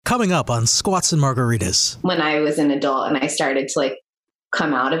coming up on Squats and Margaritas. When I was an adult and I started to like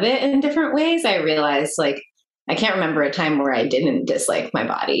come out of it in different ways, I realized like I can't remember a time where I didn't dislike my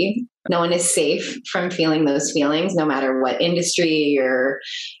body. No one is safe from feeling those feelings, no matter what industry or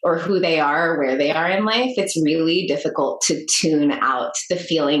who they are or where they are in life. It's really difficult to tune out the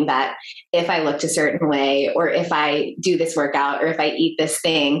feeling that if I looked a certain way, or if I do this workout, or if I eat this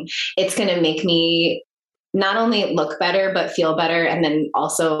thing, it's going to make me not only look better, but feel better. And then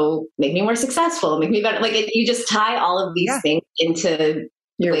also make me more successful, make me better. Like you just tie all of these things into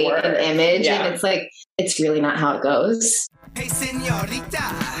your weight and image. Yeah. And it's like, it's really not how it goes. Hey,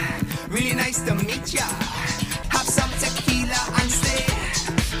 señorita, really nice to meet ya. Have some tequila and say,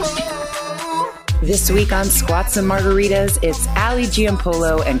 oh. This week on Squats and Margaritas, it's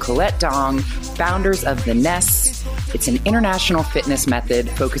Giampolo and Colette Dong, founders of the Ness. It's an international fitness method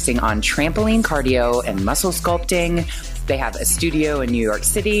focusing on trampoline cardio and muscle sculpting. They have a studio in New York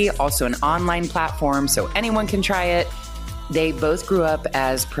City, also an online platform so anyone can try it. They both grew up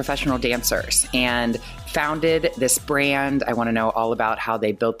as professional dancers and founded this brand. I want to know all about how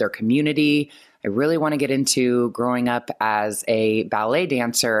they built their community. I really want to get into growing up as a ballet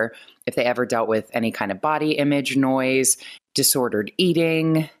dancer, if they ever dealt with any kind of body image noise, disordered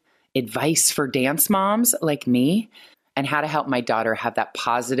eating, advice for dance moms like me, and how to help my daughter have that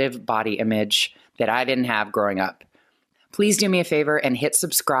positive body image that I didn't have growing up. Please do me a favor and hit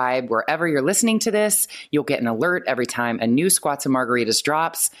subscribe wherever you're listening to this. You'll get an alert every time a new Squats and Margaritas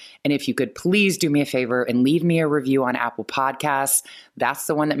drops. And if you could please do me a favor and leave me a review on Apple Podcasts. That's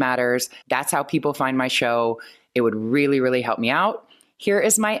the one that matters. That's how people find my show. It would really, really help me out. Here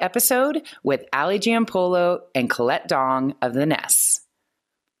is my episode with Giampolo and Colette Dong of the Ness.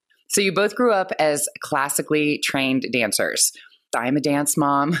 So you both grew up as classically trained dancers. I'm a dance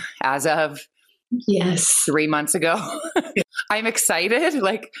mom as of 3 months ago. I'm excited.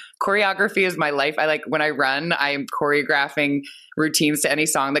 Like, choreography is my life. When I run, I'm choreographing routines to any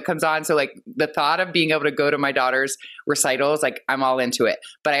song that comes on. So like the thought of being able to go to my daughter's recitals, like I'm all into it.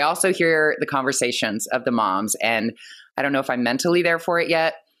 But I also hear the conversations of the moms, and I don't know if I'm mentally there for it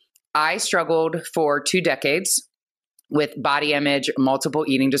yet. I struggled for 2 decades with body image, multiple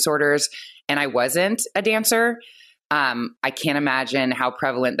eating disorders, and I wasn't a dancer. I can't imagine how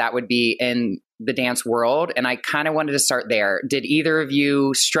prevalent that would be in the dance world. And I kind of wanted to start there. Did either of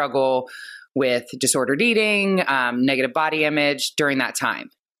you struggle with disordered eating, negative body image during that time?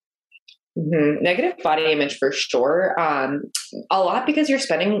 Mm-hmm. Negative body image for sure. A lot because you're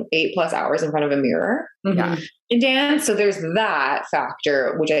spending 8+ hours in front of a mirror in dance. So there's that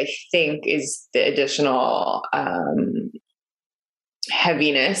factor, which I think is the additional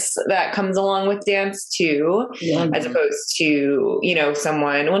heaviness that comes along with dance too, as opposed to,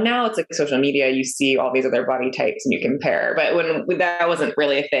 someone, well, now it's like social media, you see all these other body types and you compare, but when that wasn't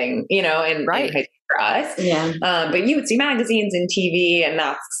really a thing, in high school for us. Yeah. But you would see magazines and TV, and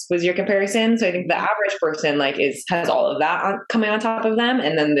that was your comparison. So I think the average person has all of that coming on top of them.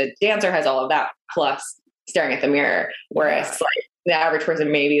 And then the dancer has all of that plus staring at the mirror. Whereas the average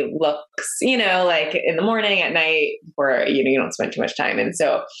person maybe looks, in the morning, at night, where, you don't spend too much time. And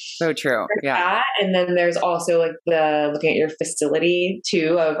so true. Yeah. That. And then there's also the looking at your facility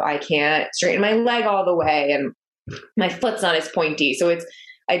too, of I can't straighten my leg all the way and my foot's not as pointy. So it's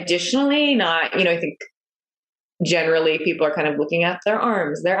additionally not, I think generally people are kind of looking at their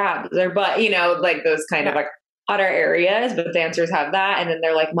arms, their abs, their butt, those kind of hotter areas, but dancers have that. And then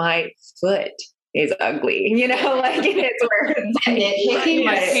they're like, my foot is ugly, it's where it's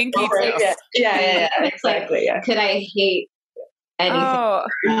my pinky. Yeah, exactly. Yeah. Could I hate anything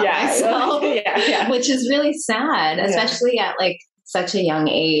myself? Which is really sad, especially at such a young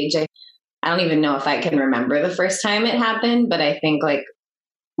age. I don't even know if I can remember the first time it happened, but I think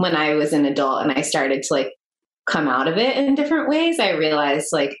when I was an adult and I started to come out of it in different ways, I realized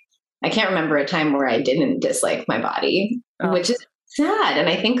I can't remember a time where I didn't dislike my body, which is sad. And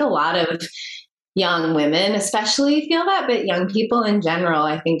I think a lot of young women especially feel that, but young people in general,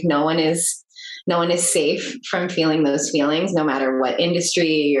 I think no one is safe from feeling those feelings, no matter what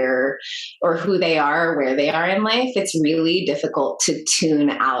industry or who they are or where they are in life. It's really difficult to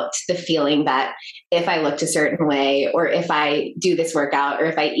tune out the feeling that if I looked a certain way, or if I do this workout, or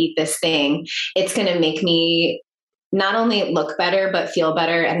if I eat this thing, it's going to make me not only look better, but feel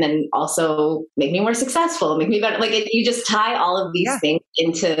better. And then also make me more successul, make me better. You just tie all of these things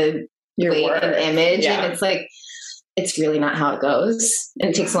into your weight and image. Yeah. And it's really not how it goes.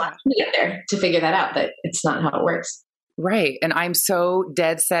 And it takes a lot to get there to figure that out, that it's not how it works. Right. And I'm so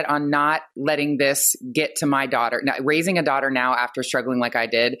dead set on not letting this get to my daughter. Now, raising a daughter now after struggling like I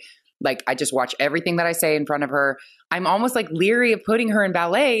did, Like, I just watch everything that I say in front of her. I'm almost like leery of putting her in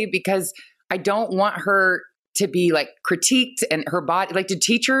ballet because I don't want her to be like critiqued and her body. Like, did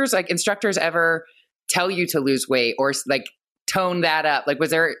teachers, like instructors ever tell you to lose weight or like tone that up? Like,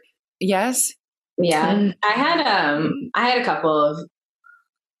 was there, yes? Yeah. I had a couple of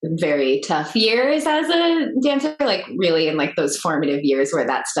very tough years as a dancer, like really in like those formative years where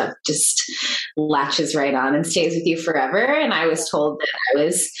that stuff just latches right on and stays with you forever. And I was told that I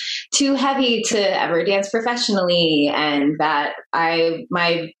was too heavy to ever dance professionally and that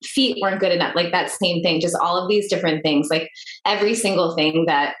my feet weren't good enough. Like that same thing, just all of these different things, like every single thing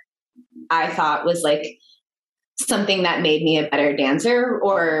that I thought was like something that made me a better dancer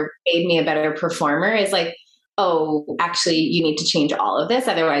or made me a better performer is like, oh, actually, you need to change all of this.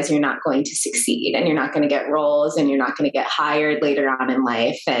 Otherwise, you're not going to succeed and you're not going to get roles and you're not going to get hired later on in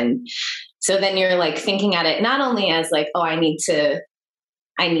life. And so then you're like thinking at it, not only as like, oh, I need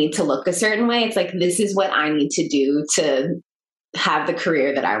to look a certain way. It's like, this is what I need to do to have the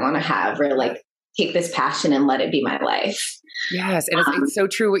career that I want to have, or like take this passion and let it be my life. Yes. And it's so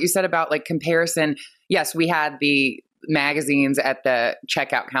true what you said about like comparison. Yes, we had the magazines at the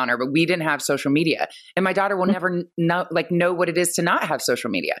checkout counter, but we didn't have social media. And my daughter will never know what it is to not have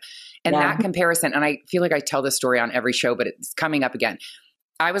social media. And that comparison, and I feel like I tell this story on every show, but it's coming up again.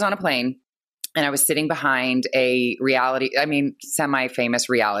 I was on a plane and I was sitting behind a semi-famous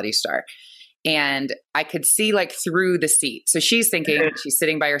reality star. And I could see like through the seat. So she's thinking she's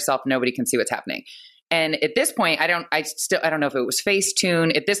sitting by herself. Nobody can see what's happening. And at this point, I don't know if it was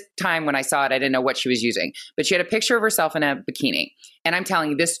Facetune. At this time when I saw it, I didn't know what she was using, but she had a picture of herself in a bikini. And I'm telling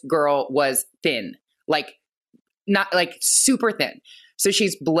you, this girl was thin, like not like super thin. So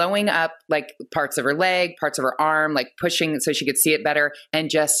she's blowing up like parts of her leg, parts of her arm, like pushing so she could see it better and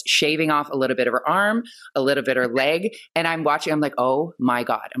just shaving off a little bit of her arm, a little bit of her leg. And I'm watching, I'm like, oh my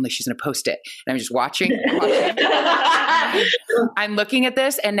God. I'm like, she's going to post it. And I'm just watching. I'm looking at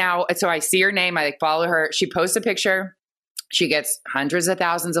this and now, so I see her name. I like follow her. She posts a picture. She gets hundreds of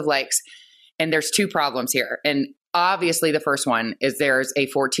thousands of likes. And there's two problems here. And obviously the first one is there's a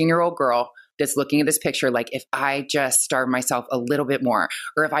 14-year-old girl that's looking at this picture like, if I just starve myself a little bit more,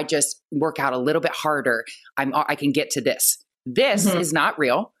 or if I just work out a little bit harder, I can get to this. This is not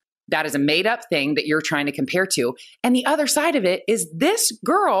real. That is a made up thing that you're trying to compare to. And the other side of it is this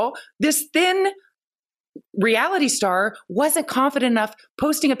girl, this thin reality star, wasn't confident enough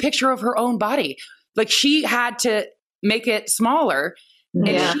posting a picture of her own body. Like she had to make it smaller. And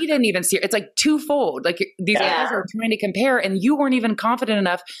she didn't even see it. It's like twofold. Like these guys are trying to compare and you weren't even confident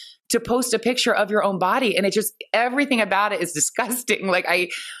enough to post a picture of your own body. And it just, everything about it is disgusting. Like I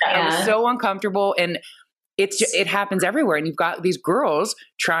was so uncomfortable and it happens everywhere. And you've got these girls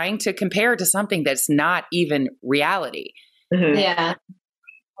trying to compare to something that's not even reality. Yeah.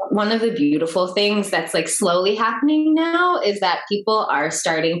 One of the beautiful things that's like slowly happening now is that people are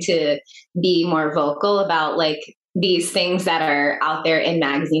starting to be more vocal about like these things that are out there in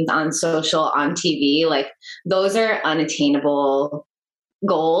magazines, on social, on TV. Like those are unattainable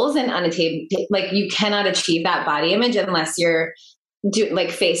goals and unattainable. Like you cannot achieve that body image unless you're like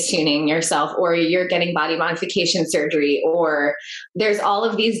face tuning yourself, or you're getting body modification surgery, or there's all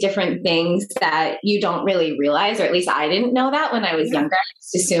of these different things that you don't really realize, or at least I didn't know that when I was younger. I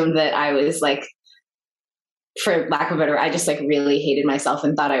just assumed that I was like, for lack of a better, I just like really hated myself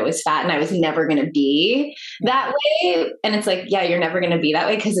and thought I was fat and I was never going to be that way. And it's like, yeah, you're never going to be that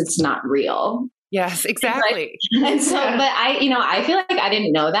way because it's not real. Yes, exactly. And so, but I feel like I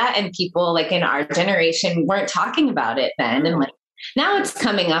didn't know that. And people like in our generation weren't talking about it then. And like, now it's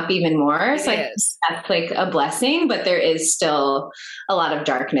coming up even more. So that's like a blessing, but there is still a lot of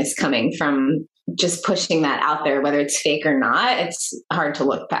darkness coming from just pushing that out there, whether it's fake or not. It's hard to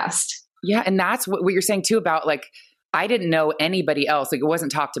look past. Yeah. And that's what you're saying too about like, I didn't know anybody else. Like it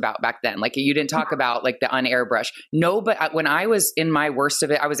wasn't talked about back then. Like you didn't talk about like the unairbrush. No, but when I was in my worst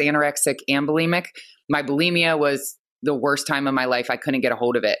of it, I was anorexic and bulimic. My bulimia was the worst time of my life. I couldn't get a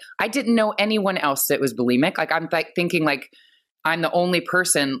hold of it. I didn't know anyone else that was bulimic. Like I'm like thinking like I'm the only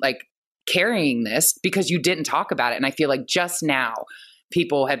person like carrying this because you didn't talk about it. And I feel like just now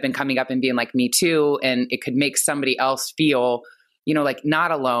people have been coming up and being like, me too. And it could make somebody else feel, you know, like not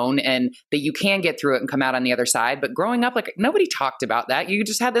alone and that you can get through it and come out on the other side. But growing up, like nobody talked about that. You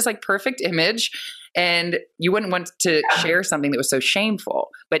just had this like perfect image and you wouldn't want to share something that was so shameful.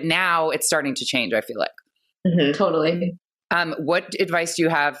 But now it's starting to change, I feel like. Totally. What advice do you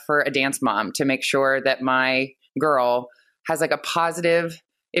have for a dance mom to make sure that my girl has like a positive,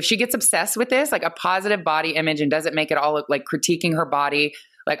 if she gets obsessed with this, like a positive body image and doesn't make it all look like critiquing her body?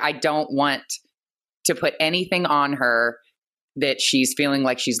 Like I don't want to put anything on her that she's feeling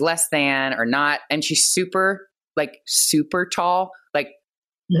like she's less than or not. And she's super tall. Like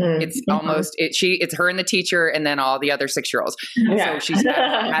it's almost, it's her and the teacher and then all the other 6-year-olds. So she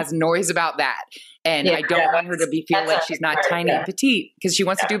has noise about that. And I don't want her to feel like she's not tiny and petite because she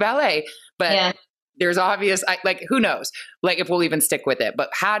wants to do ballet. But there's obvious, like, who knows, like if we'll even stick with it. But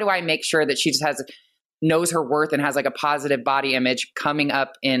how do I make sure that she just knows her worth and has like a positive body image coming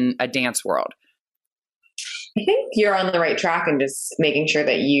up in a dance world? I think you're on the right track and just making sure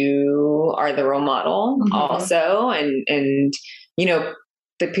that you are the role model also. And, you know,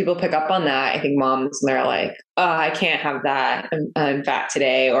 that people pick up on that. I think moms, they're like, oh, I can't have that. I'm fat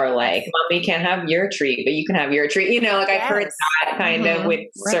today. Or like, Mommy can't have your treat, but you can have your treat. You know, like I've heard that kind of with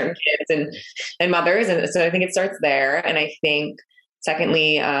certain kids and mothers. And so I think it starts there. And I think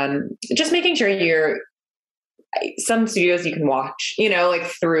secondly, just making sure some studios you can watch, you know, like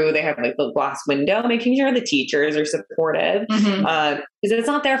through, they have like the glass window, making sure the teachers are supportive, because it's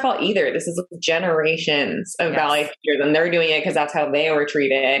not their fault either. This is generations of ballet teachers and they're doing it because that's how they were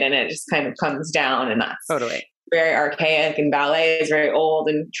treated. And it just kind of comes down, and that's totally very archaic, and ballet is very old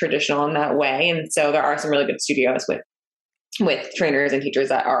and traditional in that way. And so there are some really good studios with trainers and teachers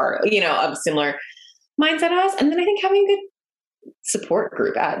that are, you know, of similar mindset as us. And then I think having a good support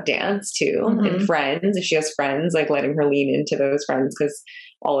group at dance too, and friends, if she has friends, like letting her lean into those friends, because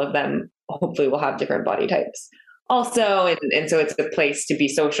all of them hopefully will have different body types also. And so it's a place to be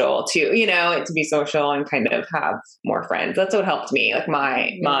social too, you know, to be social and kind of have more friends. That's what helped me. Like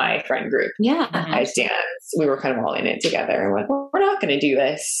my friend group at dance, we were kind of all in it together. And we're like, we're not going to do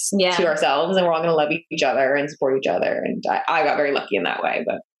this to ourselves, and we're all going to love each other and support each other. And I got very lucky in that way,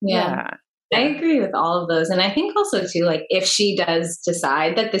 but I agree with all of those. And I think also too, like if she does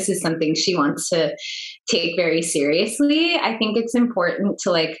decide that this is something she wants to take very seriously, I think it's important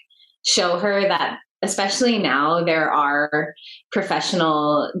to like show her that, especially now, there are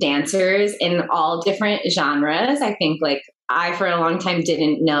professional dancers in all different genres. I think like I, for a long time,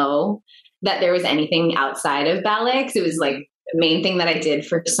 didn't know that there was anything outside of ballet, because it was like the main thing that I did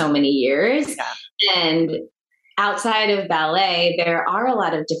for so many years. And outside of ballet, there are a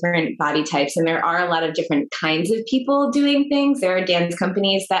lot of different body types, and there are a lot of different kinds of people doing things. There are dance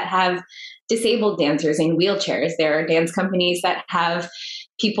companies that have disabled dancers in wheelchairs. There are dance companies that have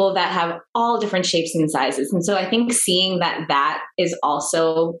people that have all different shapes and sizes. And so I think seeing that is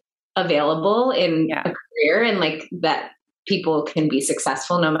also available in a career, and like that people can be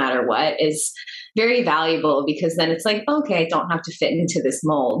successful no matter what, is very valuable, because then it's like, okay, I don't have to fit into this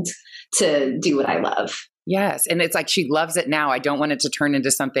mold to do what I love. Yes. And it's like, she loves it now. I don't want it to turn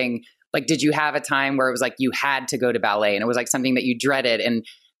into something like, did you have a time where it was like you had to go to ballet and it was like something that you dreaded? And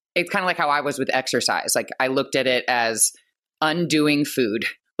it's kind of like how I was with exercise. Like I looked at it as undoing food.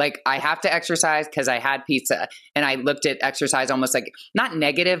 Like I have to exercise because I had pizza. And I looked at exercise almost like not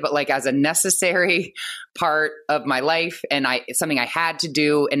negative, but like as a necessary part of my life. And it's something I had to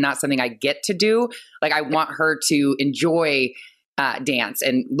do and not something I get to do. Like I want her to enjoy dance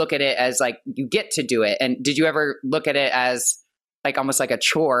and look at it as like you get to do it. And did you ever look at it as like almost like a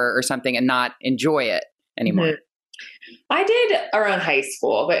chore or something and not enjoy it anymore? I did around high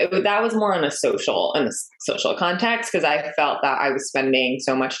school, but that was more in a social context, because I felt that I was spending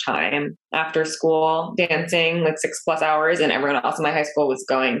so much time after school dancing, like 6+ hours, and everyone else in my high school was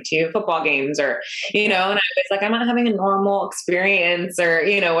going to football games or, you know, and I was like, I'm not having a normal experience or,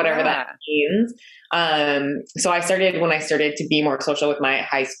 you know, whatever that means. So when I started to be more social with my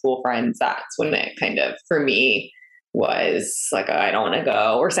high school friends, that's when it kind of, for me, was like, oh, I don't want to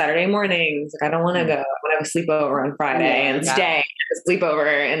go. Or Saturday mornings, like I don't want to go. I want to have a sleepover on Friday and stay, sleepover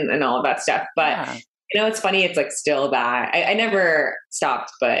and all of that stuff. But you know, it's funny. It's like still that I never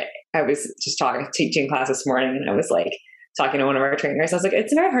stopped, but I was just teaching class this morning, and I was like talking to one of our trainers. I was like,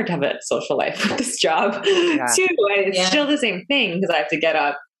 it's very hard to have a social life with this job too. And it's still the same thing, because I have to get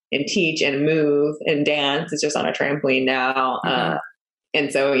up and teach and move and dance. It's just on a trampoline now. And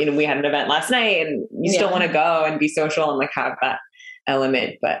so, you know, we had an event last night, and you still want to go and be social and like have that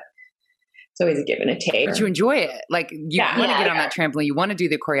element, but it's always a give and a take. But you enjoy it. Like you want to get on that trampoline. You want to do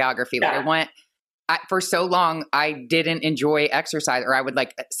the choreography. Like for so long, I didn't enjoy exercise, or I would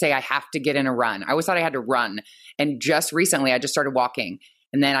like say I have to get in a run. I always thought I had to run. And just recently I just started walking,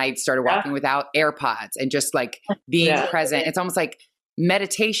 and then I started walking without AirPods and just like being present. It's almost like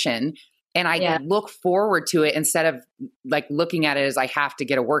meditation. And I look forward to it instead of like looking at it as I have to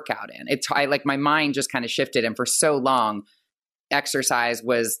get a workout in. I like my mind just kind of shifted. And for so long, exercise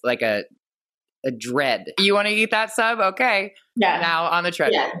was like a dread. You want to eat that sub? Okay. Yeah. Now on the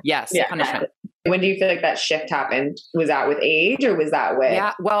treadmill. Yes. Punishment. When do you feel like that shift happened? Was that with age, or was that with?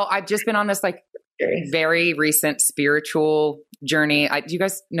 Yeah. Well, I've just been on this like very recent spiritual journey. Do you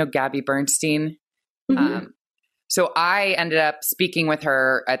guys know Gabby Bernstein? Mm-hmm. So I ended up speaking with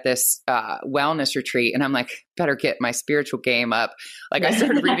her at this wellness retreat, and I'm like, better get my spiritual game up. Like I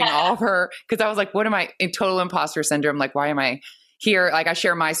started reading all of her, because I was like, what am I in total imposter syndrome? Like, why am I here? Like I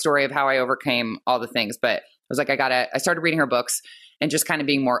share my story of how I overcame all the things, but I was like, I started reading her books and just kind of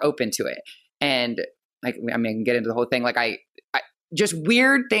being more open to it. And like, I mean, get into the whole thing. Like I just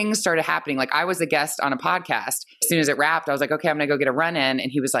weird things started happening. Like I was a guest on a podcast. As soon as it wrapped, I was like, okay, I'm going to go get a run in.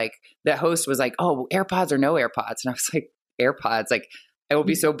 And he was like, the host was like, oh, AirPods or no AirPods? And I was like, AirPods, like it will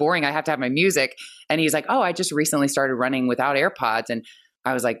be so boring. I have to have my music. And he's like, oh, I just recently started running without AirPods. And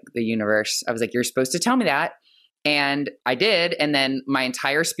I was like, the universe. I was like, you're supposed to tell me that. And I did. And then my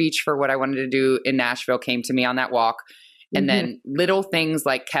entire speech for what I wanted to do in Nashville came to me on that walk. And then little things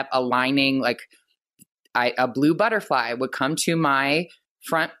like kept aligning, like a blue butterfly would come to my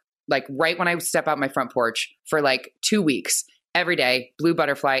front, like right when I would step out my front porch for like 2 weeks, every day, blue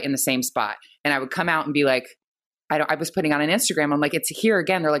butterfly in the same spot. And I would come out and be like, I was putting on an Instagram. I'm like, it's here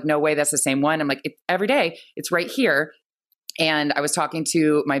again. They're like, no way, that's the same one. I'm like, every day it's right here. And I was talking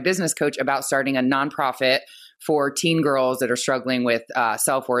to my business coach about starting a nonprofit for teen girls that are struggling with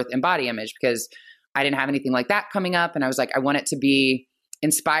self-worth and body image, because I didn't have anything like that coming up. And I was like, I want it to be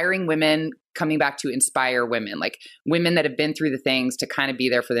inspiring women coming back to inspire women, like women that have been through the things to kind of be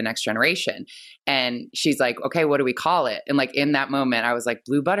there for the next generation. And she's like, okay, what do we call it? And like in that moment, I was like,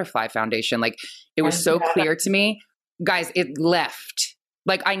 Blue Butterfly Foundation. Like it was so clear to me. Guys, it left.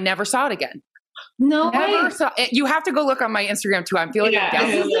 Like I never saw it again. No never way. saw it. You have to go look on my Instagram too. I'm feeling it down.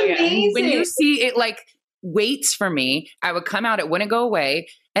 This is amazing. When you see it like waits for me, I would come out, it wouldn't go away.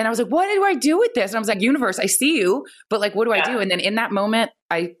 And I was like, what do I do with this? And I was like, universe, I see you, but like, what do I do? And then in that moment,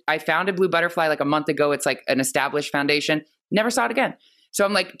 I founded Blue Butterfly like a month ago. It's like an established foundation. Never saw it again. So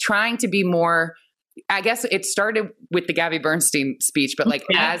I'm like trying to be more, I guess it started with the Gabby Bernstein speech, but like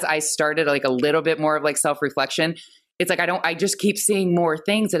as I started like a little bit more of like self-reflection, it's like, I just keep seeing more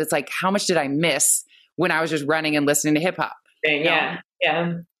things that it's like, how much did I miss when I was just running and listening to hip hop? Yeah.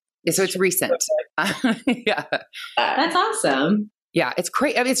 So it's recent. Yeah. That's awesome. Yeah. It's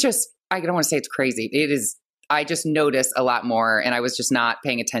crazy. I mean, it's just, I don't want to say it's crazy. It is, I just notice a lot more, and I was just not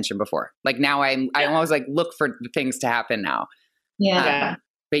paying attention before. Like now I always like look for things to happen now. Yeah.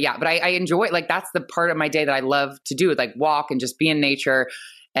 But I enjoy it. Like that's the part of my day that I love to do, like walk and just be in nature.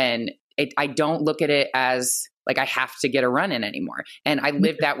 And I don't look at it as like I have to get a run in anymore. And I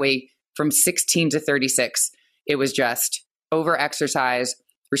lived that way from 16 to 36. It was just over exercise,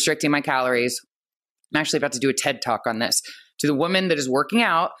 restricting my calories. I'm actually about to do a TED talk on this. To the woman that is working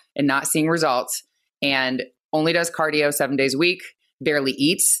out and not seeing results and only does cardio 7 days a week, barely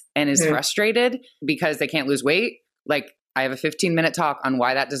eats, and is frustrated because they can't lose weight. Like I have a 15-minute talk on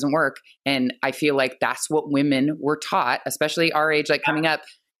why that doesn't work. And I feel like that's what women were taught, especially our age, like coming up,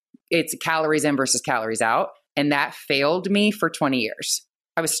 it's calories in versus calories out. And that failed me for 20 years.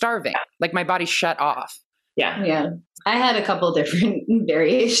 I was starving. Like my body shut off. Yeah. I had a couple different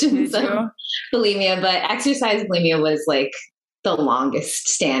variations of bulimia, but exercise bulimia was like the longest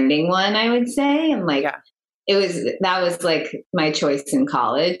standing one, I would say. And like, that was like my choice in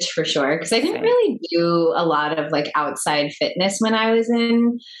college for sure. Cause I didn't really do a lot of like outside fitness when I was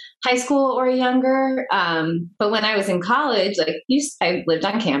in high school or younger. But when I was in college, like I lived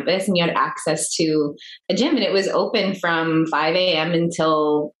on campus and you had access to a gym, and it was open from 5 a.m.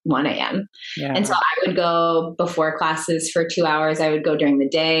 until 1 a.m. Yeah. And so I would go before classes for 2 hours. I would go during the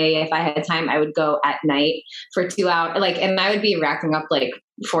day. If I had time, I would go at night for 2 hours. And I would be racking up like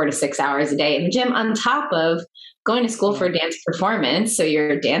 4 to 6 hours a day in the gym on top of going to school for dance performance. So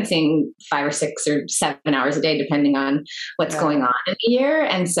you're dancing 5 or 6 or 7 hours a day, depending on what's going on in the year.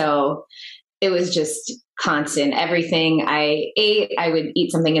 And so it was just constant. Everything I ate, I would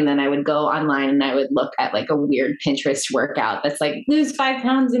eat something and then I would go online and I would look at like a weird Pinterest workout that's like, lose 5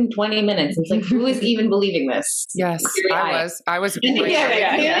 pounds in 20 minutes. It's like, who is even believing this? Yes, I was. I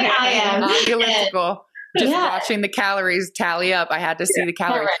am. Elliptical. Just watching the calories tally up. I had to see the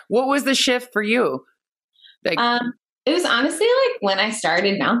calories. Right. What was the shift for you? Like, it was honestly like when I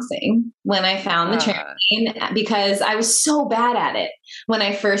started bouncing, when I found the trampoline, because I was so bad at it. When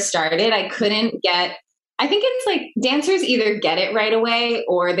I first started, I couldn't get, I think it's like dancers either get it right away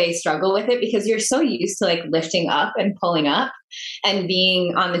or they struggle with it because you're so used to like lifting up and pulling up, and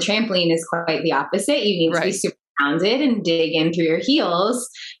being on the trampoline is quite the opposite. You need to be super grounded and dig in through your heels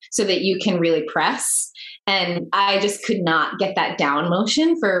so that you can really press. And I just could not get that down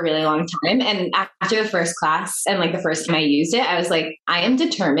motion for a really long time. And after the first class and like the first time I used it, I was like, I am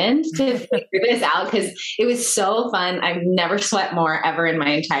determined to figure this out because it was so fun. I've never sweat more ever in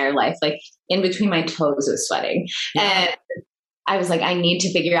my entire life. Like in between my toes was sweating. And I was like, I need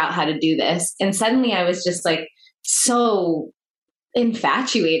to figure out how to do this. And suddenly I was just like so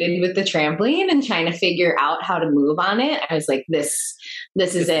infatuated with the trampoline and trying to figure out how to move on it. I was like, this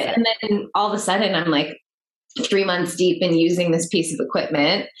is it. And then all of a sudden I'm like 3 months deep in using this piece of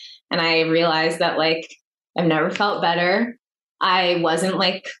equipment. And I realized that like, I've never felt better. I wasn't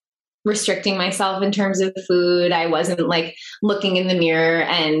like restricting myself in terms of food. I wasn't like looking in the mirror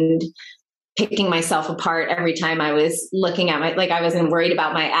and picking myself apart every time I was looking at I wasn't worried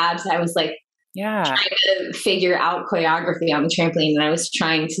about my abs. I was like, trying to figure out choreography on the trampoline. And I was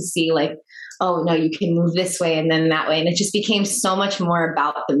trying to see like, oh no, you can move this way and then that way. And it just became so much more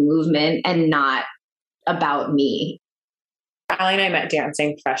about the movement and not about me. Allie and I met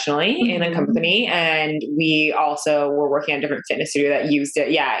dancing professionally in a company, and we also were working at a different fitness studio that used it.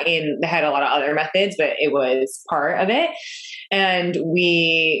 They had a lot of other methods, but it was part of it. And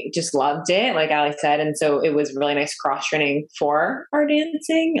we just loved it, like Allie said. And so it was really nice cross training for our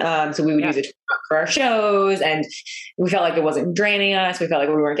dancing. So we would use it for our shows, and we felt like it wasn't draining us. We felt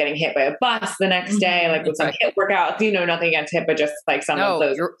like we weren't getting hit by a bus the next day, like with some hip workouts, nothing against hip, but just like some of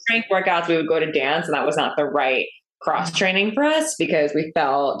those strength workouts, we would go to dance, and that was not the right cross training for us because we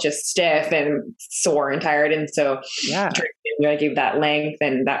felt just stiff and sore and tired. And so I gave that length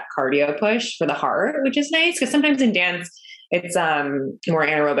and that cardio push for the heart, which is nice because sometimes in dance, it's more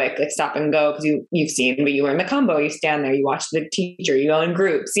anaerobic, like stop and go, because you've seen, but you learn the combo, you stand there, you watch the teacher, you go in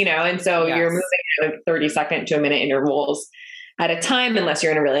groups, and so you're moving at 30-second to a minute intervals at a time, unless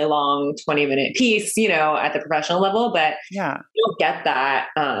you're in a really long 20-minute piece, at the professional level. But you don't get that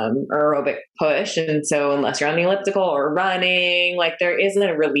aerobic push. And so unless you're on the elliptical or running, like there isn't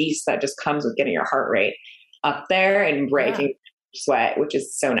a release that just comes with getting your heart rate up there and breaking sweat, which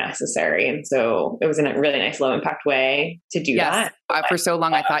is so necessary. And so it was in a really nice low impact way to do that. For so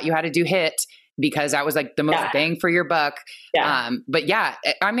long, I thought you had to do HIIT because that was like the most bang for your buck. But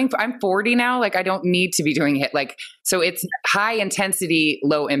I mean, I'm 40 now. Like I don't need to be doing HIIT. Like, so it's high intensity,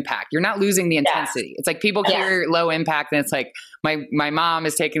 low impact. You're not losing the intensity. It's like people hear low impact and it's like, my mom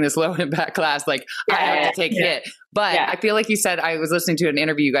is taking this low impact class. Like I have to take HIIT. But I feel like you said, I was listening to an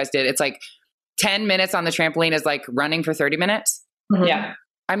interview you guys did. It's like 10 minutes on the trampoline is like running for 30 minutes. Mm-hmm. Yeah.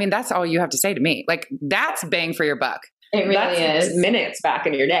 I mean, that's all you have to say to me. Like that's bang for your buck. It really is. Minutes back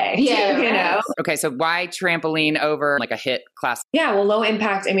in your day. Okay. So why trampoline over like a HIIT class? Yeah. Well, low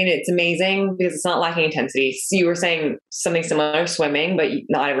impact. I mean, it's amazing because it's not lacking intensity. So you were saying something similar, swimming, but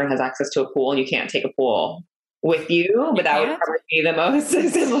not everyone has access to a pool and you can't take a pool with you, but that would probably be the most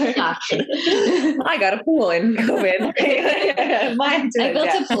similar option. I got a pool in COVID. I built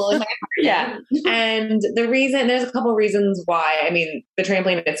a pool in my apartment. And there's a couple reasons why. I mean, the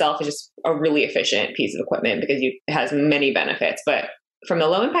trampoline itself is just a really efficient piece of equipment because it has many benefits. But from the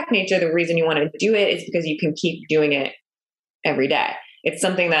low impact nature, the reason you want to do it is because you can keep doing it every day. It's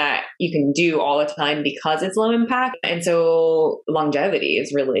something that you can do all the time because it's low impact. And so longevity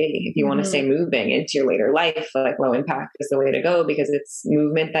is really, if you want to stay moving into your later life, like low impact is the way to go because it's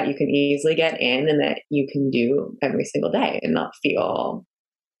movement that you can easily get in and that you can do every single day and not feel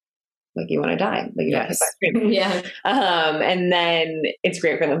like you want to die. Like you and then it's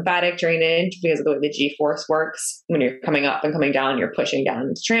great for lymphatic drainage because of the way the G-force works. When you're coming up and coming down, you're pushing down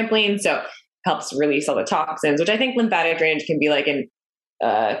the trampoline. So helps release all the toxins, which I think lymphatic drainage can be like an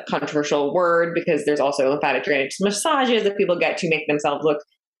controversial word because there's also lymphatic drainage massages that people get to make themselves look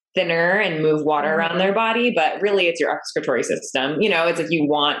thinner and move water around their body. But really it's your excretory system. It's if you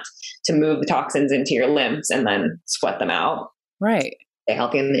want to move the toxins into your limbs and then sweat them out. Right. They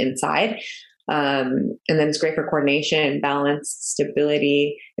help you on the inside. And then it's great for coordination, balance,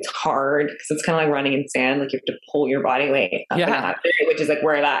 stability. It's hard because it's kind of like running in sand. Like you have to pull your body weight up and up, which is like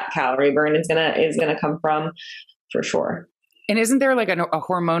where that calorie burn is gonna come from for sure. And isn't there like a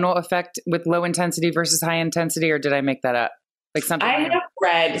hormonal effect with low intensity versus high intensity, or did I make that up? Like something I have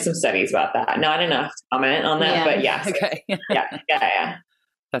read some studies about that. Not enough to comment on that, but yes. Okay. Yeah.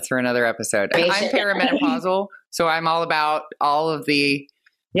 That's for another episode. I'm perimenopausal, so I'm all about all of the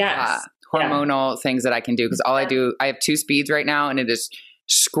hormonal things that I can do because I have 2 speeds right now, and it is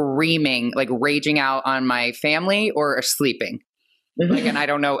screaming, like raging out on my family or sleeping. Like, and I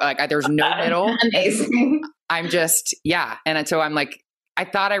don't know, like there's no middle. Amazing. I'm just, And so I'm like, I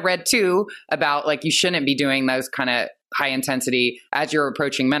thought I read too about like, you shouldn't be doing those kind of high intensity as you're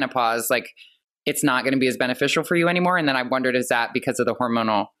approaching menopause. Like it's not going to be as beneficial for you anymore. And then I wondered, is that because of the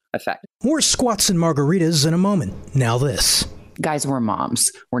hormonal effect? More squats and margaritas in a moment. Now this. Guys, we're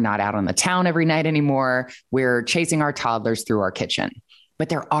moms. We're not out on the town every night anymore. We're chasing our toddlers through our kitchen. But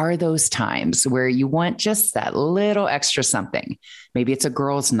there are those times where you want just that little extra something. Maybe it's a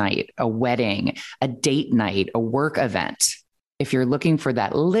girls' night, a wedding, a date night, a work event. If you're looking for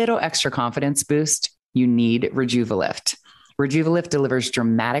that little extra confidence boost, you need Rejuvalift. Rejuvalift delivers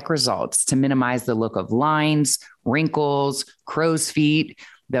dramatic results to minimize the look of lines, wrinkles, crow's feet,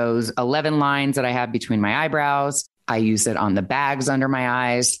 those 11 lines that I have between my eyebrows. I use it on the bags under my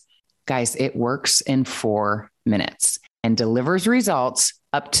eyes. Guys, it works in 4 minutes and delivers results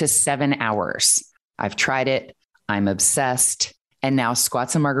up to 7 hours. I've tried it. I'm obsessed. And now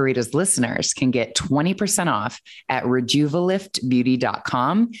Squats and Margaritas listeners can get 20% off at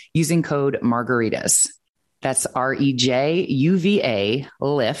rejuvaliftbeauty.com using code margaritas. That's REJUVA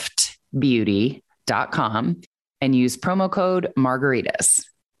liftbeauty.com and use promo code margaritas.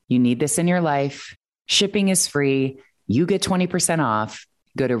 You need this in your life. Shipping is free. You get 20% off.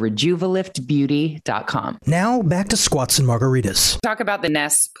 Go to rejuvaliftbeauty.com. Now back to Squats and Margaritas. Talk about the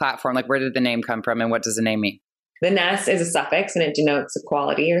Ness platform. Like, where did the name come from and what does the name mean? The Ness is a suffix and it denotes a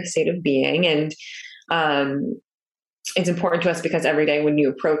quality or state of being. And it's important to us because every day when you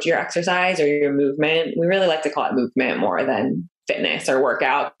approach your exercise or your movement, we really like to call it movement more than fitness or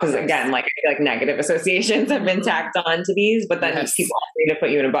workout. Because again, like negative associations have been tacked onto these, but then people need to put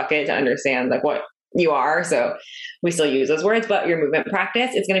you in a bucket to understand like what you are. So we still use those words, but your movement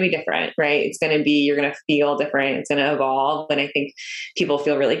practice, it's going to be different, right? It's going to be, you're going to feel different. It's going to evolve. And I think people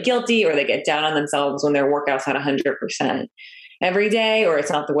feel really guilty or they get down on themselves when their workout's not 100% every day, or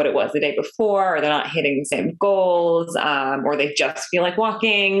it's not what it was the day before, or they're not hitting the same goals, or they just feel like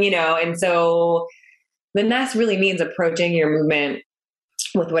walking, And so the Ness really means approaching your movement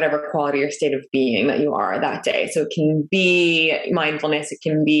with whatever quality or state of being that you are that day. So it can be mindfulness, it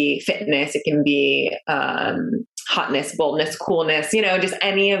can be fitness, it can be hotness, boldness, coolness, just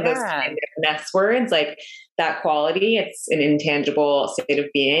any of those kind of Ness words, like that quality. It's an intangible state of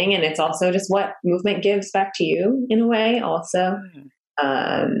being. And it's also just what movement gives back to you in a way also.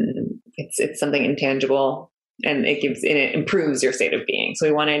 It's something intangible and it improves your state of being. So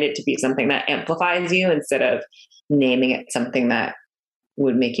we wanted it to be something that amplifies you instead of naming it something that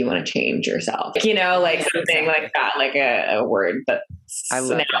would make you want to change yourself, something like that, like a word that's now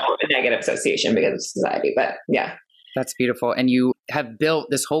a negative association because of society. But yeah. That's beautiful. And you have built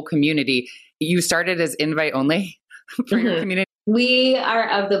this whole community. You started as invite only for your community. We are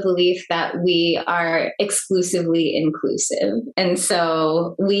of the belief that we are exclusively inclusive. And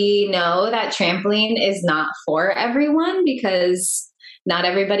so we know that trampoline is not for everyone because not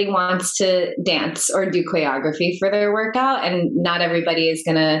everybody wants to dance or do choreography for their workout, and not everybody is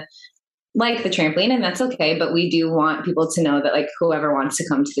going to like the trampoline, and that's okay. But we do want people to know that whoever wants to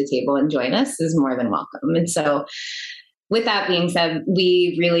come to the table and join us is more than welcome. And so with that being said,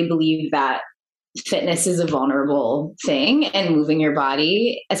 we really believe that fitness is a vulnerable thing, and moving your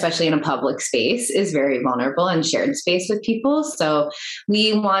body, especially in a public space, is very vulnerable and shared space with people. So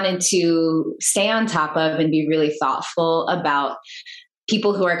we wanted to stay on top of and be really thoughtful about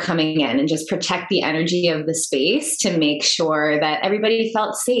people who are coming in and just protect the energy of the space to make sure that everybody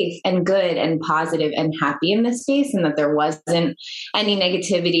felt safe and good and positive and happy in this space, and that there wasn't any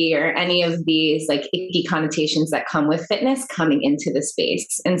negativity or any of these icky connotations that come with fitness coming into the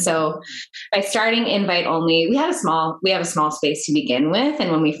space. And so by starting invite only, we have a small space to begin with. And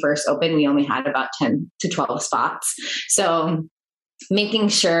when we first opened, we only had about 10 to 12 spots. So making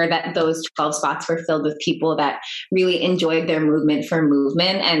sure that those 12 spots were filled with people that really enjoyed their movement for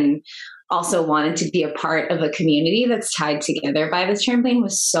movement and also wanted to be a part of a community that's tied together by this trampoline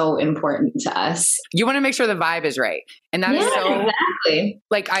was so important to us. You want to make sure the vibe is right. And that is so exactly.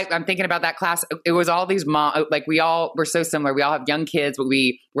 I'm thinking about that class. It was all these we're so similar. We all have young kids, but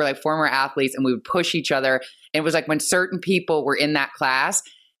we were former athletes and we would push each other. And it was when certain people were in that class,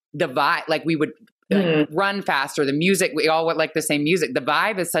 the vibe, we would run faster, the music, we all went the same music. The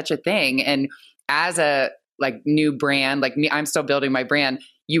vibe is such a thing. And as a new brand, me, I'm still building my brand.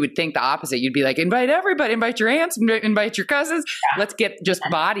 You would think the opposite. You'd be invite everybody, invite your aunts, invite your cousins. Yeah. Let's get just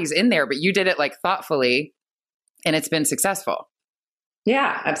bodies in there. But you did it thoughtfully, and it's been successful.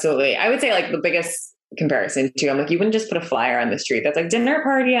 Yeah, absolutely. I would say the biggest comparison to, I'm you wouldn't just put a flyer on the street that's dinner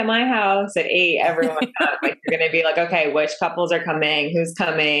party at my house at 8, everyone comes. You're going to be okay, which couples are coming, who's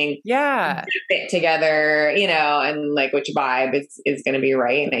coming, fit together, and which vibe is going to be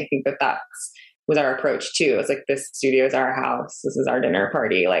right. And I think that was our approach too. It's this studio is our house, this is our dinner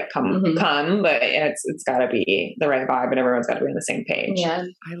party, come, but it's got to be the right vibe and everyone's got to be on the same page. Yeah,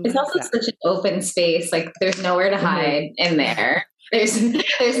 it's also such an open space. There's nowhere to hide in there.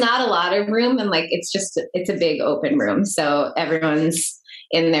 there's not a lot of room, and like it's a big open room, so everyone's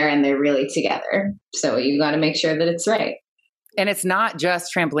in there and they're really together. So you got to make sure that it's right. And it's not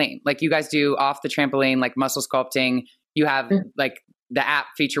just trampoline. Like you guys do off the trampoline, like muscle sculpting. You have like the app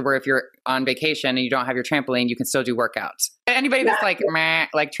feature where if you're on vacation and you don't have your trampoline, you can still do workouts. Anybody that's like, meh,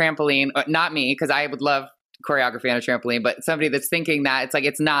 like trampoline, not me, because I would love choreography on a trampoline, but somebody that's thinking that it's like,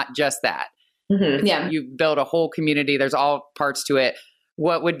 it's not just that. Mm-hmm. Yeah. You build a whole community. There's all parts to it.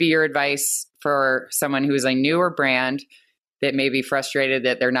 What would be your advice for someone who is a newer brand that may be frustrated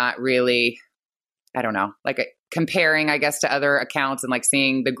that they're not really, I don't know, like comparing, I guess, to other accounts and like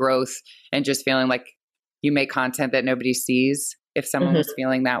seeing the growth and just feeling like you make content that nobody sees? If someone was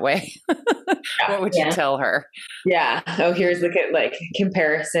feeling that way, what would you tell her? Yeah. Oh, here's like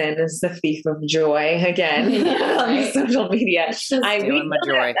comparison is the thief of joy again on social media.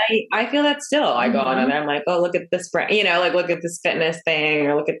 I feel that still. I go on and I'm like, oh, look at this brand, like look at this fitness thing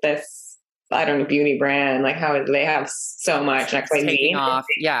or look at this, I don't know, beauty brand. Like how they have so much taking off.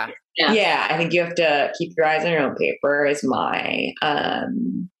 Yeah. I think you have to keep your eyes on your own paper is my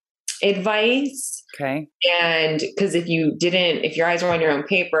advice. Okay. And because if your eyes were on your own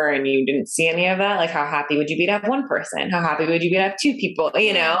paper and you didn't see any of that, like how happy would you be to have one person? How happy would you be to have two people?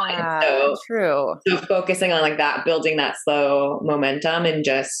 Yeah, and so true. So focusing on like that, building that slow momentum and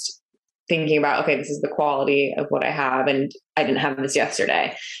just thinking about, okay, this is the quality of what I have. And I didn't have this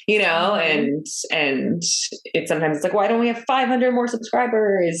yesterday, and it's sometimes it's like, why don't we have 500 more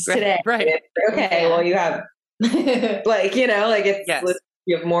subscribers today? Right. Okay. Well, you have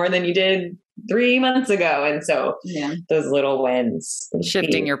you have more than you did 3 months ago. And so those little wins.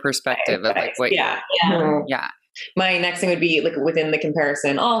 Shifting your perspective of like what Yeah. My next thing would be like within the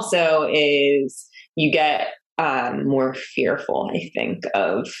comparison also is you get more fearful, I think,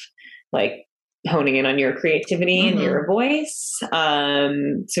 of like honing in on your creativity and your voice.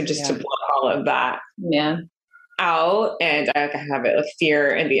 So just to block all of that out, and I have it like fear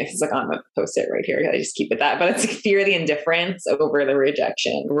and this is like on the post-it right here. I just keep it that, but it's like fear the indifference over the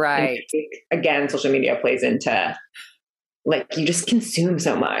rejection. Right. And again, social media plays into like you just consume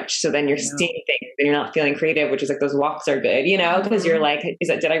so much. So then you're seeing things and you're not feeling creative, which is like those walks are good, because you're like,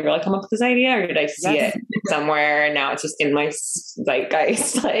 did I really come up with this idea or did I see it somewhere? And now it's just in my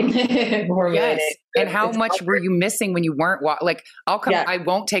zeitgeist, like And how much were you missing when you weren't like, I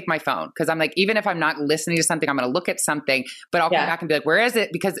won't take my phone because I'm like, even if I'm not listening to something, I'm going to look at something, but I'll come back and be like, where is it?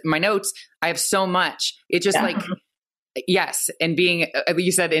 Because my notes, I have so much. It just like, yes. And being,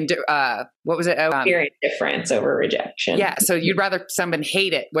 you said, what was it? Fear indifference over rejection. Yeah. So you'd rather someone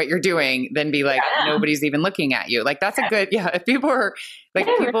hate it, what you're doing, than be like, nobody's even looking at you. Like, that's a good, if people are like,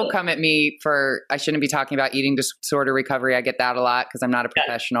 people come at me for, I shouldn't be talking about eating disorder recovery. I get that a lot because I'm not a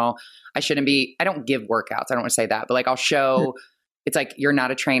professional. I don't give workouts. I don't want to say that, but like, I'll show, it's like, you're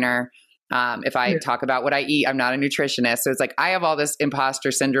not a trainer. If I talk about what I eat, I'm not a nutritionist. So it's like, I have all this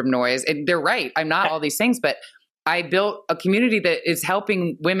imposter syndrome noise, and they're right. I'm not all these things, but I built a community that is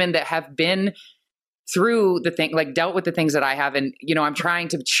helping women that have been through the thing, like dealt with the things that I have. And, I'm trying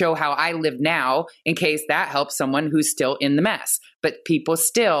to show how I live now in case that helps someone who's still in the mess, but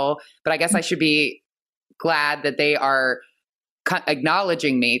I guess I should be glad that they are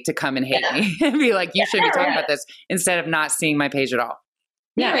acknowledging me to come and hate me and be like, you should be talking about this instead of not seeing my page at all.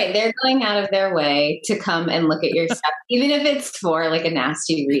 Yeah, right. They're going out of their way to come and look at your stuff, even if it's for like a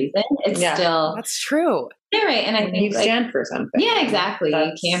nasty reason. It's still that's true. Yeah, right. And I think you stand for something. Yeah, exactly.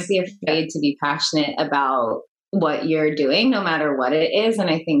 You can't be afraid to be passionate about what you're doing, no matter what it is. And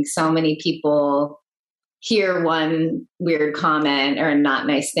I think so many people hear one weird comment or a not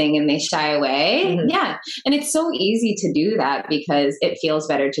nice thing and they shy away. Mm-hmm. Yeah. And it's so easy to do that because it feels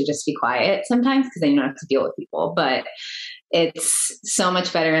better to just be quiet sometimes because then you don't have to deal with people. But it's so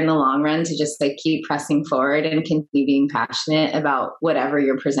much better in the long run to just like keep pressing forward and continue being passionate about whatever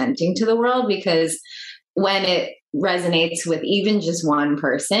you're presenting to the world, because when it resonates with even just one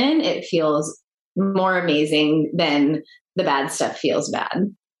person, it feels more amazing than the bad stuff feels bad.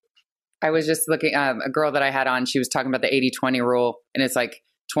 I was just looking, a girl that I had on, she was talking about the 80-20 rule. And it's like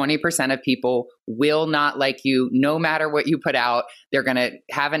 20% of people will not like you no matter what you put out. They're going to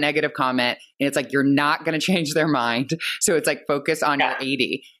have a negative comment. And it's like, you're not going to change their mind. So it's like, focus on your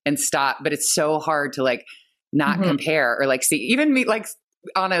 80 and stop. But it's so hard to like not compare or like see, even me like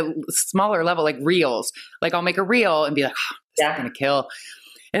on a smaller level, like reels. Like I'll make a reel and be like, oh, this is going to kill.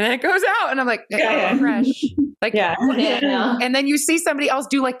 And then it goes out and I'm like, fresh. Like, and then you see somebody else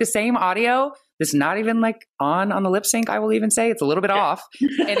do like the same audio that's not even like on the lip sync. I will even say it's a little bit off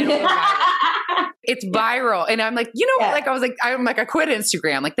and it'll go viral. It's viral. And I'm like, like, I'm like, I quit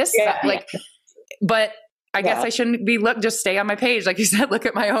Instagram like this stuff. Like, but I guess I shouldn't be just stay on my page. Like you said, look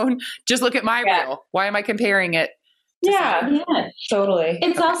at my own, just look at my reel. Why am I comparing it? Yeah, totally.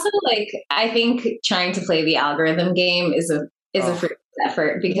 It's also like, I think trying to play the algorithm game is a fruitless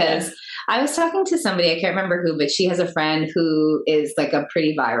effort, because I was talking to somebody, I can't remember who, but she has a friend who is like a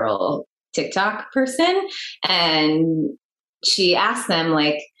pretty viral TikTok person. And she asked them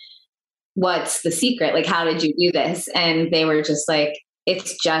like, what's the secret? Like, how did you do this? And they were just like,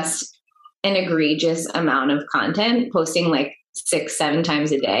 it's just an egregious amount of content, posting like 6-7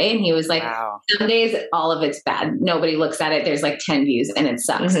 times a day. And he was like, some days all of it's bad. Nobody looks at it. There's like 10 views and it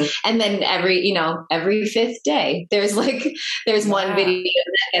sucks. And then every fifth day, there's one video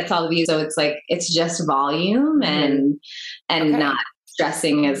that gets all the views. So it's like, it's just volume and not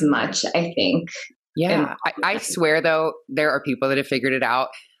stressing as much, I think. Yeah. I swear though, there are people that have figured it out.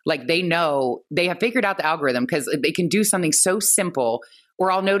 Like they have figured out the algorithm because they can do something so simple,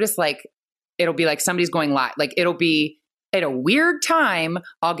 or I'll notice like, it'll be like somebody's going live. Like it'll be at a weird time,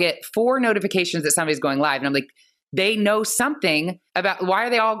 I'll get 4 notifications that somebody's going live. And I'm like, they know something about why are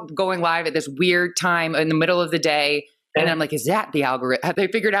they all going live at this weird time in the middle of the day? And I'm like, is that the algorithm? Have they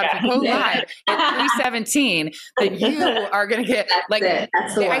figured out if you go live at 3:17, then you are going to get like,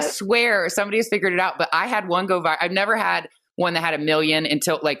 I swear somebody has figured it out, but I had one go viral. I've never had one that had 1 million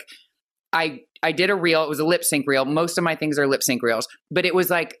until like, I did a reel. It was a lip sync reel. Most of my things are lip sync reels, but it was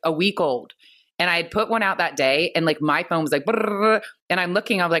like a week old. And I had put one out that day and like my phone was like, and I'm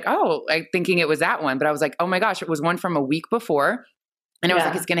looking, I'm like, I'm thinking it was that one. But I was like, oh my gosh, it was one from a week before. And I was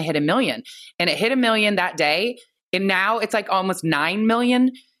like, it's going to hit 1 million. And it hit 1 million that day. And now it's like almost 9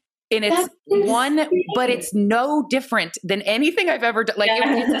 million. And it's one, but it's no different than anything I've ever done. Like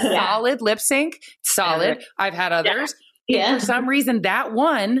it's a solid lip sync, solid. I've had others. And for some reason that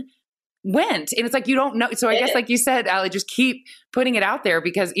one went. And it's like, you don't know. So I guess like you said, Allie, just keep putting it out there,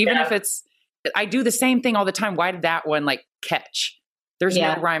 because even if I do the same thing all the time. Why did that one like catch? There's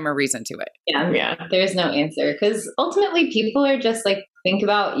no rhyme or reason to it. Yeah. There's no answer, because ultimately people are just like, think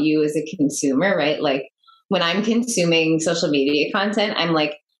about you as a consumer, right? Like when I'm consuming social media content, I'm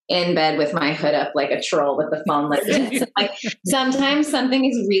like in bed with my hood up like a troll with the phone like this. Like sometimes something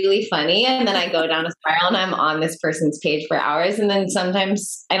is really funny and then I go down a spiral and I'm on this person's page for hours. And then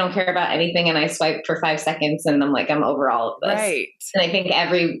sometimes I don't care about anything and I swipe for 5 seconds and I'm like, I'm over all of this. Right. And I think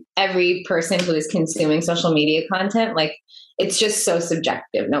every person who is consuming social media content, like it's just so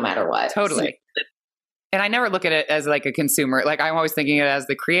subjective no matter what. Totally. And I never look at it as like a consumer. Like I'm always thinking of it as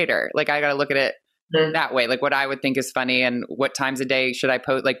the creator. Like I got to look at it that way, like what I would think is funny and what times a day should I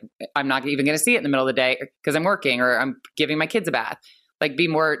post. Like I'm not even going to see it in the middle of the day because I'm working or I'm giving my kids a bath. Like be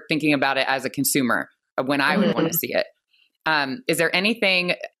more thinking about it as a consumer of when I would want to see it. Is there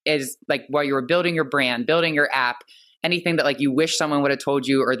anything is like while you were building your brand, building your app, anything that like you wish someone would have told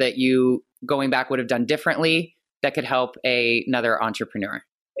you or that you going back would have done differently that could help another entrepreneur?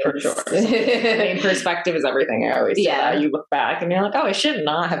 For sure. I mean, perspective is everything. I always say that. You look back and you're like, oh, I should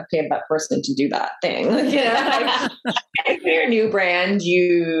not have paid that person to do that thing. Like, you know, like, if you're a new brand,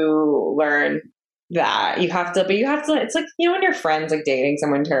 you learn that you have to, it's like, you know, when your friends like dating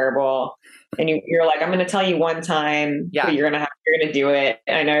someone terrible and you're like, I'm going to tell you one time, but you're going to do it.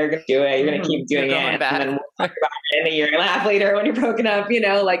 And I know you're going to do it. You're going to keep doing it. And then we'll talk about it in a year and a half later when you're broken up, you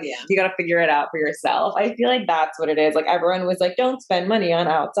know, like you got to figure it out for yourself. I feel like that's what it is. Like everyone was like, don't spend money on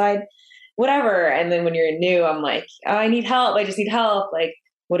outside, whatever. And then when you're new, I'm like, oh, I need help. I just need help. Like,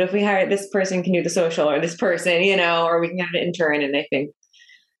 what if we hire this person can do the social or this person, you know, or we can have an intern. And I think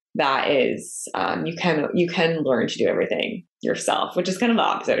that is, you can learn to do everything yourself, which is kind of the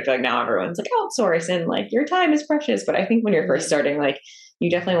opposite. I feel like now everyone's like outsource and like your time is precious. But I think when you're first starting, like you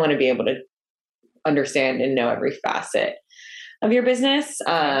definitely want to be able to understand and know every facet of your business.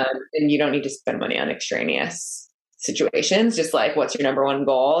 And you don't need to spend money on extraneous situations. Just like, what's your number one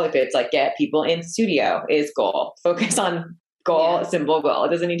goal? If it's like get people in studio is goal, focus on goal, simple goal.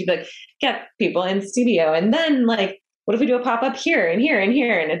 It doesn't need to be like get people in studio. And then like, what if we do a pop-up here and here and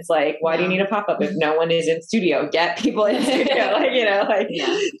here? And it's like, why do you need a pop-up if no one is in studio? Get people in studio, like, you know, like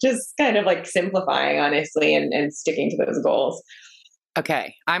just kind of like simplifying honestly and sticking to those goals.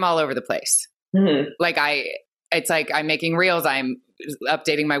 Okay. I'm all over the place. Like it's like I'm making reels. I'm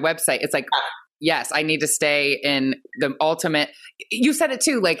updating my website. It's like, yes, I need to stay in the ultimate, you said it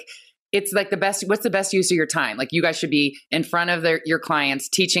too. Like it's like what's the best use of your time? Like you guys should be in front of your clients,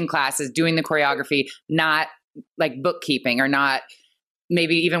 teaching classes, doing the choreography, not like bookkeeping or not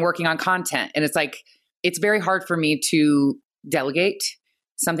maybe even working on content. And it's like, it's very hard for me to delegate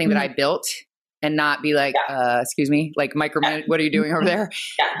something that I built and not be like, excuse me, like micromanage, what are you doing over there?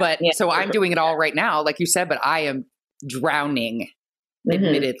 But so I'm doing it all right now, like you said, but I am drowning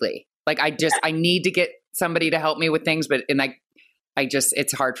admittedly. Like I need to get somebody to help me with things, I just,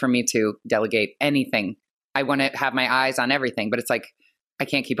 it's hard for me to delegate anything. I want to have my eyes on everything, but it's like, I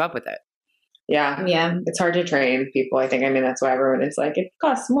can't keep up with it. Yeah. Yeah. It's hard to train people. I think, that's why everyone is like, it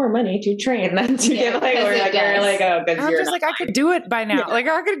costs more money to train than to get I'm just like, I could do it by now. Like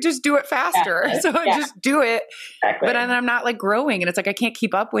I could just do it faster. Yeah. So I just do it. Exactly. But then I'm not like growing and it's like, I can't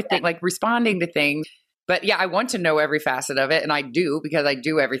keep up with it, like responding to things. But yeah, I want to know every facet of it. And I do because I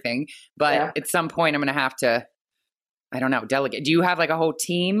do everything. But at some point I'm going to have to, I don't know, delegate. Do you have like a whole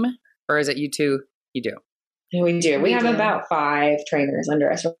team or is it you two? You do. We do. We have about 5 trainers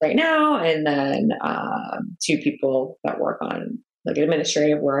under us right now, and then 2 people that work on like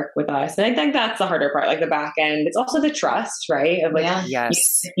administrative work with us. And I think that's the harder part, like the back end. It's also the trust, right? Of like, you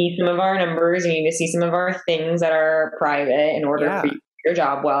see some of our numbers, and you need to see some of our things that are private in order for you to do your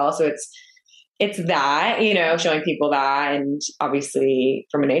job well. So it's that, showing people that, and obviously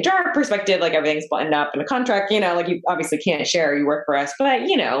from an HR perspective, like everything's buttoned up in a contract. Like you obviously can't share you work for us, but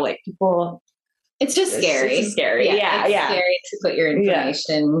like people. It's just scary. It's scary. Yeah. It's scary to put your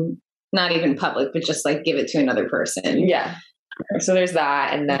information, not even public, but just like give it to another person. Yeah. So there's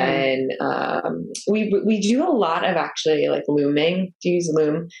that. And then we do a lot of actually like Looming, to use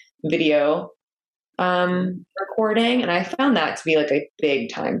Loom video recording. And I found that to be like a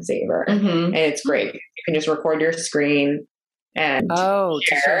big time saver. And it's great. You can just record your screen and to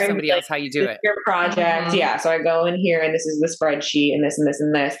show somebody else how you do it. Your project. Yeah. So I go in here and this is the spreadsheet and this and this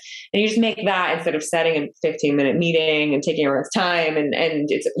and this. And you just make that instead of setting a 15-minute meeting and taking everyone's time. And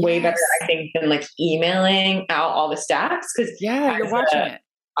it's way better, I think, than like emailing out all the stats. Because you're watching it.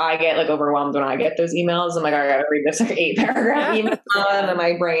 I get like overwhelmed when I get those emails. I'm like, I gotta read this like 8-paragraph email, and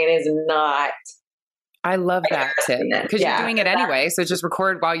my brain is not. I love that tip because you're doing it anyway. So just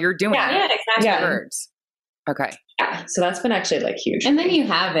record while you're doing it. Yeah, exactly. Words. Okay. Yeah. So that's been actually like huge. And then you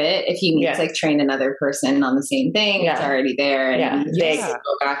have it if you need to like train another person on the same thing. It's already there. And they can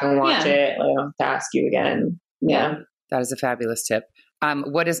go back and watch it. Like, to ask you again. Yeah. That is a fabulous tip.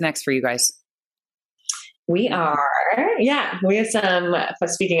 What is next for you guys? We have some,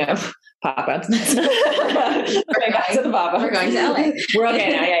 speaking of pop-ups, we're going back to the pop-ups. We're going to LA. We're okay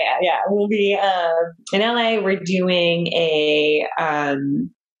now. Yeah. We'll be in LA. We're doing a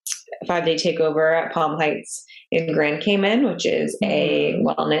 5-day takeover at Palm Heights in Grand Cayman, which is a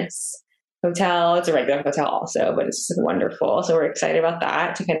wellness hotel. It's a regular hotel also, but it's wonderful. So we're excited about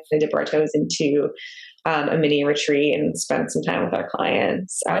that, to kind of dip our toes into a mini retreat and spend some time with our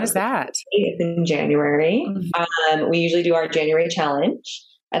clients. When is that? It's in January. We usually do our January challenge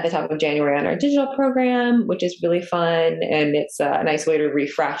at the top of January on our digital program, which is really fun. And it's a nice way to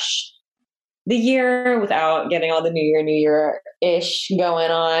refresh the year without getting all the New Year-ish going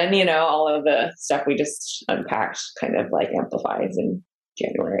on. All of the stuff we just unpacked kind of like amplifies in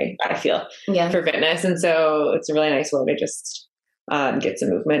January, I feel, for fitness. And so it's a really nice way to just get some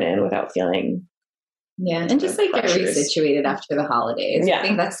movement in without feeling. Yeah. And just like get resituated after the holidays. I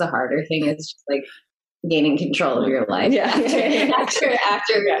think that's the harder thing, is just like gaining control of your life after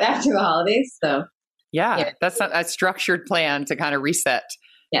the holidays. So that's a structured plan to kind of reset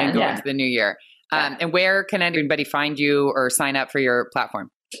and go into the new year. And where can anybody find you or sign up for your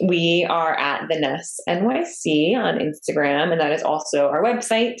platform? We are at the Ness NYC on Instagram, and that is also our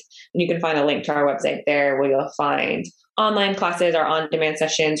website. And you can find a link to our website there, where you'll find online classes, our on-demand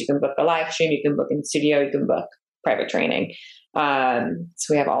sessions. You can book a live stream, you can book in studio, you can book private training. So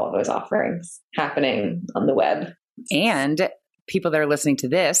we have all of those offerings happening on the web. And people that are listening to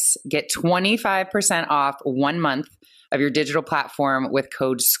this get 25% off 1 month of your digital platform with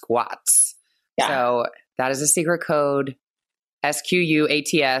code SQUATS. So that is a secret code,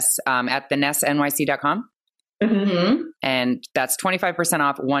 SQUATS, at thenessnyc.com. And that's 25%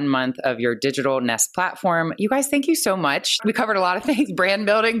 off 1 month of your digital Ness platform. You guys, thank you so much. We covered a lot of things: brand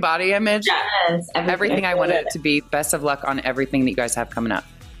building, body image, everything I wanted it to be. Best of luck on everything that you guys have coming up.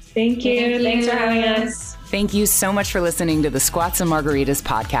 Thank you. Thanks for having us. Thank you so much for listening to the Squats and Margaritas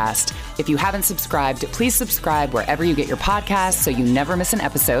podcast. If you haven't subscribed, please subscribe wherever you get your podcasts so you never miss an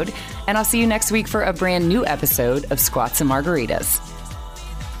episode. And I'll see you next week for a brand new episode of Squats and Margaritas.